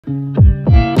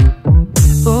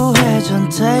우회전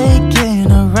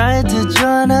taking a ride to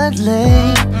Jonah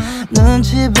Lake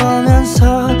눈치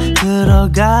보면서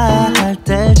들어가 할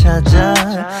때 찾아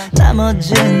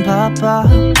나머진 바빠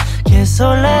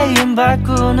개설레임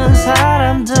바꾸는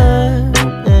사람들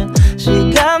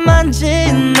시간만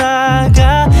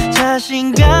지나가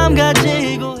자신감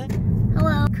가지고.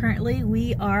 Hello. Currently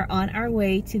we are on our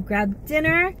way to grab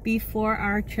dinner before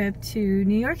our trip to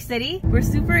New York City. We're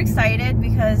super excited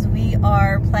because we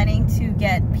are planning to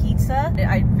get pizza.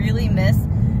 I really miss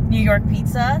New York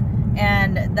pizza,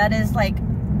 and that is like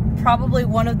probably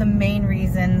one of the main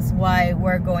reasons why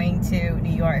we're going to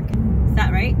New York. Is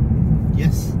that right?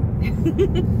 Yes.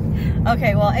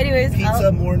 Okay, well anyways.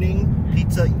 Pizza morning,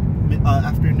 pizza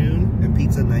afternoon, and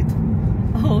pizza night.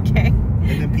 Oh, okay.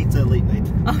 And then pizza late night.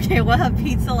 Okay, we'll have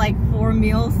pizza like 4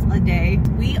 meals a day.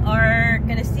 We are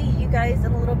gonna see you guys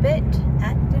in a little bit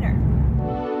at dinner.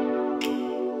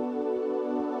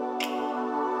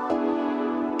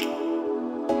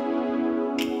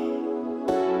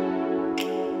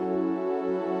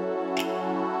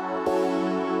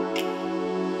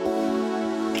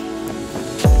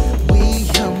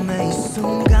 위험해 이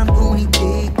순간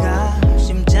분위기가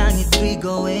심장이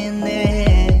뛰고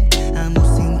있네 아무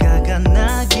생각 안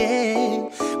나게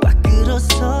꽉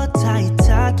끌어서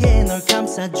타이트하게 널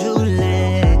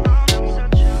감싸줄래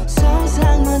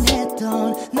상상만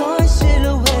했던 너의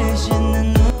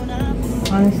실루엣은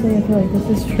눈앞. Honestly, I feel like this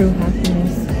is true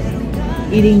happiness.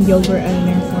 Eating yogurt at an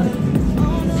airport.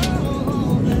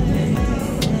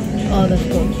 Oh, that's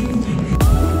cool.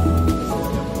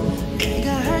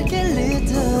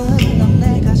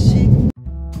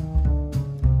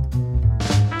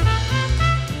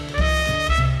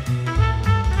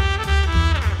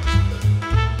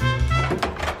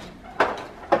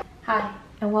 Hi,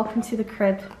 and welcome to the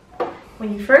crib.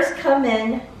 When you first come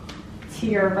in, to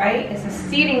your right is a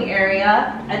seating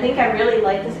area. I think I really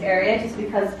like this area just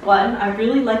because, one, I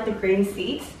really like the green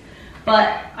seats,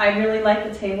 but I really like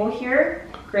the table here.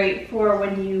 Great for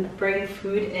when you bring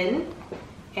food in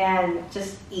and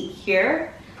just eat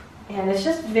here. And it's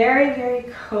just very, very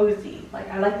cozy. Like,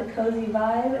 I like the cozy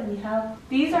vibe. And we have,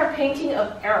 these are painting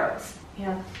of arrows. We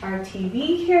have our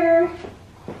TV here,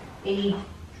 a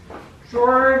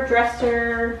drawer,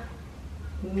 dresser,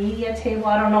 media table,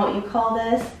 I don't know what you call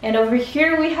this. And over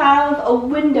here we have a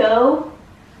window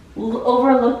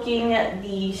overlooking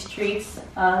the streets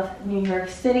of New York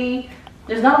City.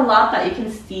 There's not a lot that you can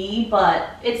see, but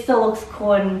it still looks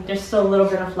cool and there's still a little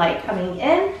bit of light coming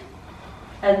in.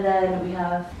 And then we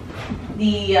have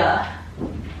the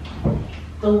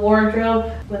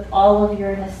wardrobe with all of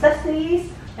your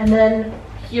necessities. And then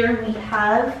here we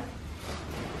have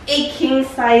a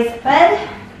king-size bed.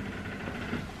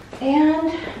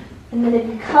 And then if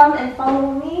you come and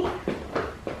follow me,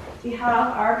 we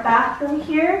have our bathroom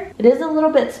here. It is a little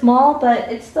bit small,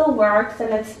 but it still works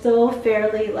and it's still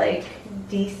fairly like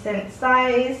decent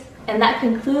size. And that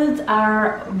concludes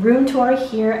our room tour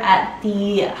here at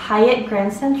the Hyatt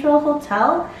Grand Central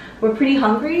Hotel. We're pretty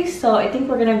hungry, so I think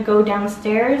we're gonna go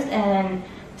downstairs and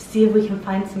see if we can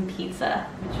find some pizza.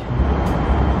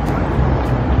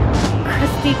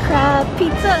 Krusty Krab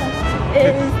pizza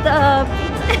is the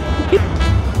pizza.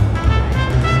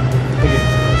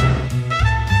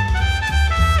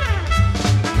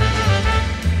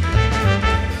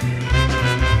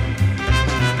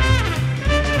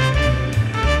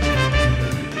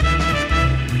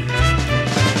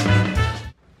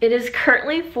 It is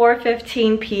currently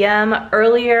 4:15 p.m.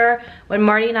 Earlier, when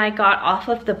Marty and I got off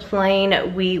of the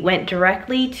plane, we went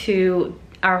directly to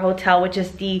our hotel, which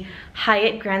is the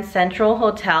Hyatt Grand Central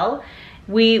Hotel.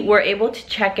 We were able to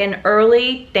check in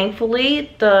early,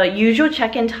 thankfully. The usual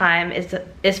check-in time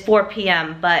is 4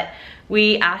 p.m., but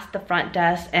we asked the front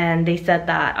desk and they said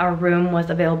that our room was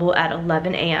available at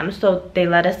 11 a.m. So they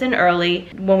let us in early.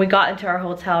 When we got into our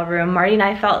hotel room, Marty and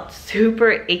I felt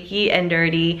super icky and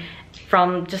dirty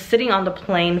from just sitting on the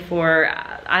plane for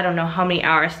I don't know how many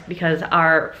hours because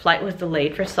our flight was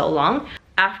delayed for so long.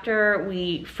 After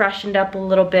we freshened up a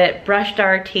little bit, brushed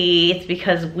our teeth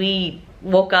because we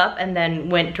woke up and then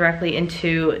went directly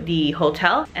into the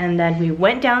hotel, and then we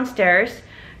went downstairs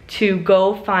to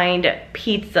go find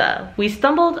pizza. We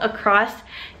stumbled across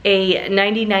a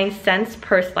 99 cents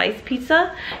per slice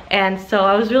pizza, and so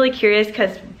I was really curious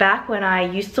because back when I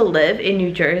used to live in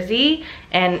New Jersey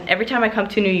and every time I come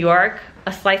to New York,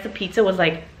 a slice of pizza was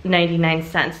like 99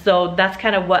 cents. So that's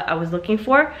kind of what I was looking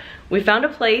for. We found a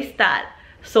place that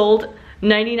sold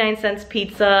 99 cents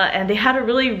pizza, and they had a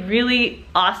really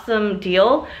awesome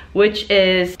deal, which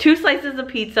is 2 slices of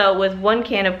pizza with 1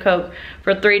 can of Coke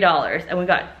for $3, and we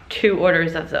got 2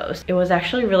 orders of those. It was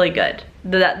actually really good.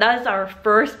 That is our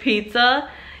first pizza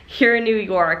here in New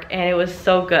York, and it was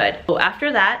so good. So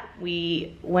after that,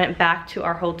 we went back to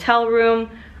our hotel room.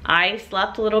 I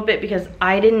slept a little bit because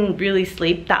I didn't really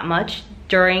sleep that much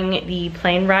during the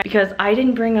plane ride because I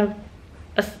didn't bring a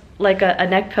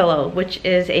neck pillow, which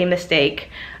is a mistake.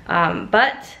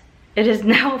 But it is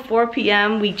now 4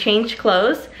 p.m. We changed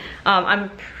clothes.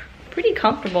 I'm pretty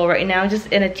comfortable right now, just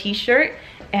in a t-shirt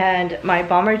and my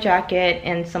bomber jacket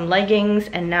and some leggings,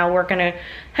 and now we're gonna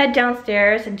head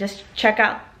downstairs and just check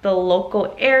out the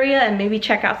local area and maybe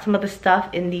check out some of the stuff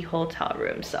in the hotel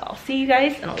room. So I'll see you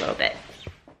guys in a little bit.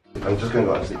 I'm just gonna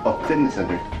go out to the fitness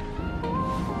center.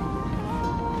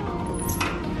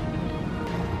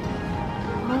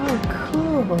 Oh,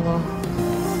 cool.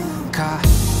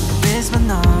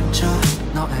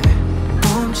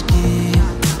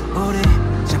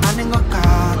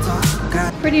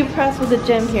 Pretty impressed with the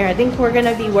gym here. I think we're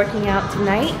gonna be working out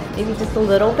tonight, maybe just a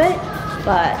little bit,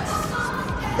 but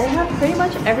they have pretty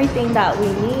much everything that we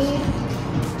need.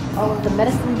 All of the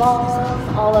medicine balls,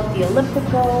 all of the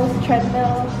ellipticals,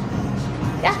 treadmill.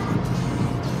 Yeah.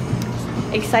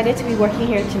 Excited to be working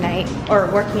here tonight, or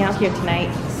working out here tonight.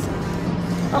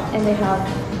 Oh, and they have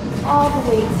all the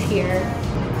weights here.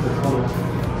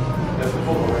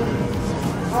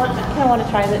 I kind of want to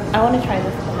try this. I want to try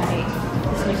this tonight.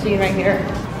 This machine right here.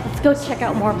 Let's go check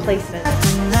out more places.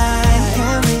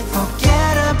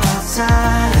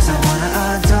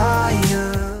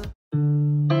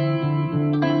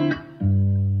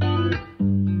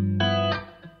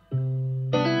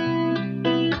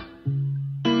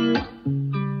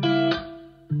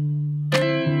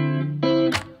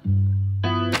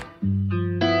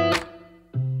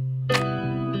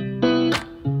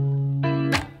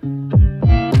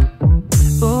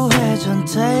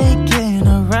 Taking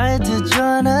a ride to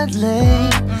Jonah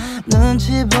Lake.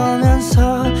 눈치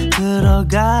보면서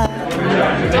들어가.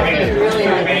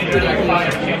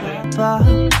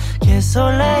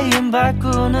 개설레임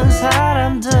바꾸는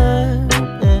사람들.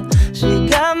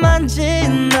 시간만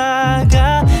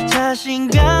지나가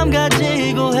자신감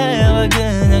가지고 해와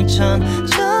그냥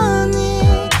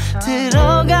천천히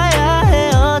들어가야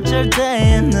해 어쩔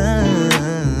때는.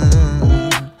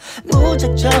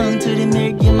 무작정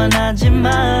들이밀기만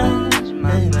하지만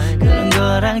그런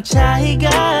거랑 차이가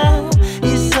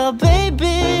있어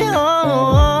baby.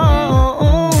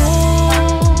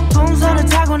 동선을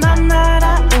타고 난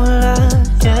날아올라.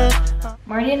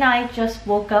 Marty and I just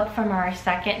woke up from our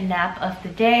second nap of the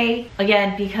day.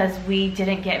 Again, because we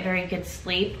didn't get very good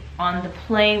sleep on the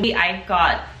plane. I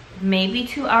got maybe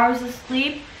 2 hours of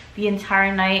sleep the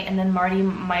entire night, and then Marty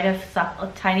might have slept a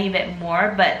tiny bit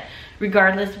more, but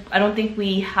regardless, I don't think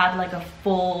we had like a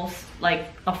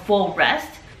full rest.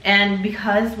 And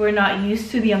because we're not used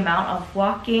to the amount of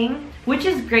walking, which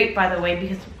is great by the way,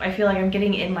 because I feel like I'm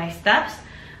getting in my steps,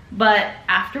 but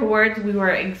afterwards we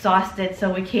were exhausted,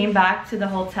 so we came back to the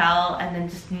hotel and then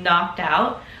just knocked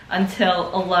out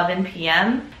until 11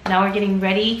 p.m. Now we're getting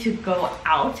ready to go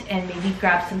out and maybe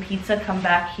grab some pizza, come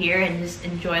back here and just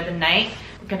enjoy the night.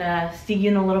 We're gonna see you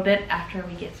in a little bit after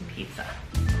we get some pizza.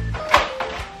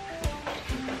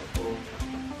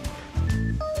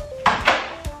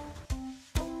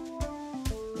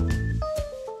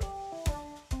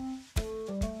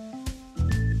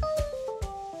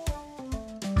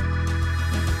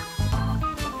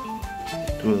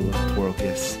 Do a little twirl,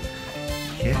 yes.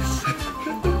 Yes.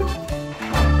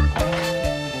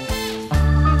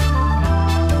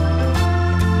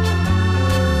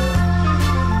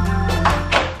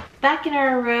 Back in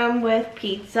our room with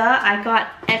pizza. I got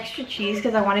extra cheese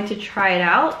because I wanted to try it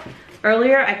out.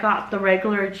 Earlier I got the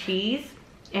regular cheese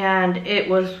and it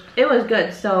was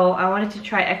good, so I wanted to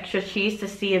try extra cheese to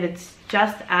see if it's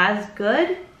just as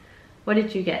good. What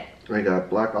did you get? I got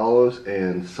black olives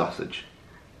and sausage.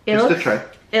 It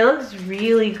looks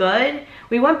really good.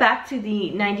 We went back to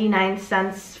the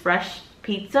 99-cent fresh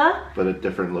pizza. But a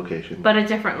different location. But a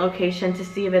different location to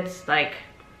see if it's like...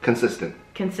 consistent.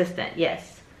 Consistent,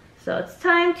 yes. So it's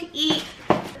time to eat.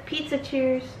 Pizza,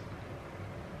 cheers.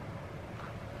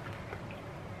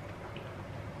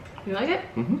 You like it?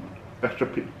 Mm-hmm.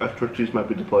 Extra cheese might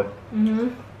be the play. Mm-hmm.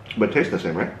 But it tastes the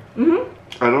same, right?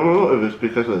 Mm-hmm. I don't know if it's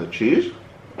because of the cheese,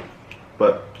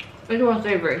 but... it's more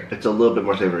savory. It's a little bit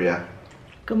more savory, yeah.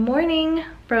 Good morning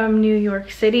from New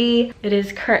York City. It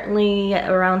is currently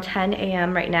around 10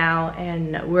 a.m. right now,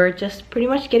 and we're just pretty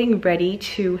much getting ready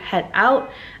to head out.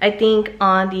 I think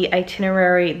on the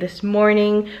itinerary this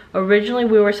morning, originally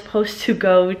we were supposed to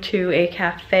go to a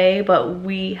cafe, but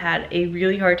we had a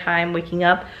really hard time waking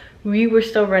up. We were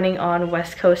still running on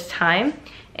West Coast time,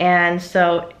 and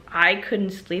so I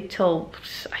couldn't sleep till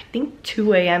I think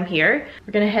 2 a.m. here.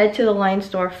 We're gonna head to the Line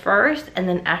store first, and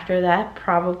then after that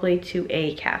probably to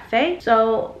a cafe.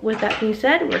 So with that being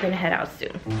said, we're gonna head out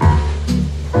soon.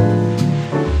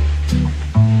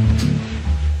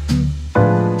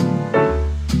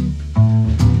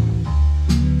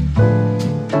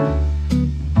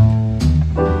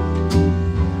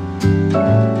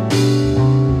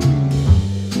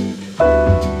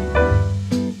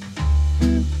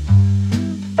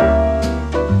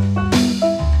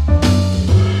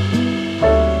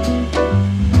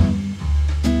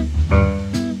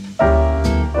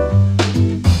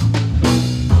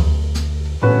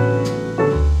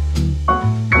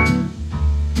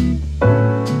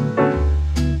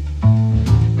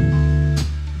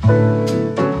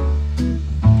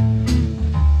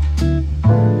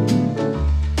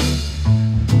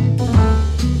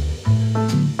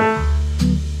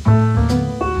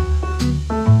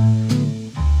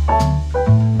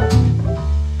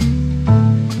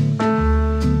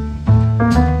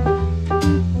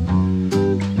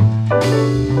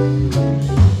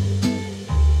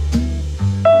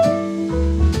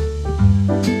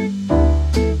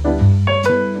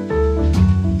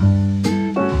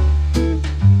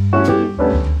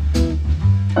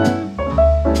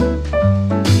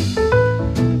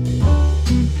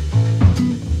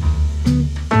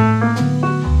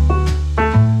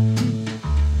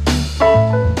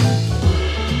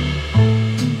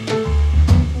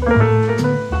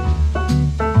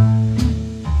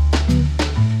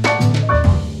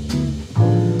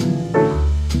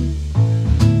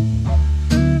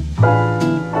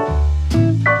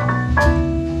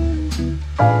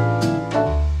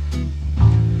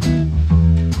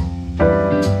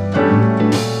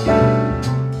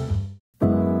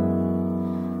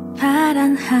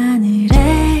 파란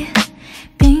하늘에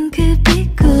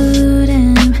핑크빛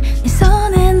구름 네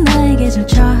손에 날개줄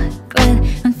chocolate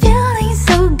I'm feeling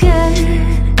so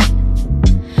good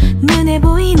눈에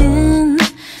보이는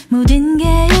모든 게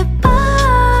예뻐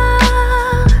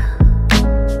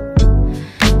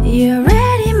You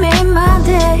already made my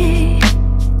day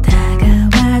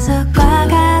다가와서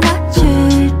꽉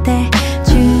안아줄 때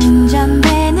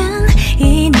충전되는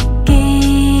이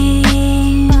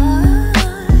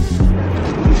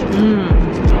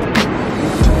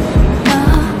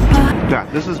Yeah,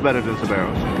 this is better than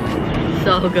Sabaros.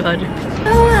 So good.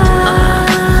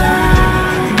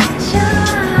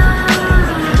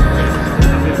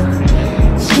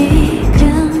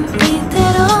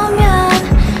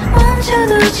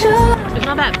 It's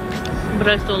not bad, but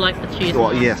I still like the cheese.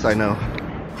 Well, yes, I know.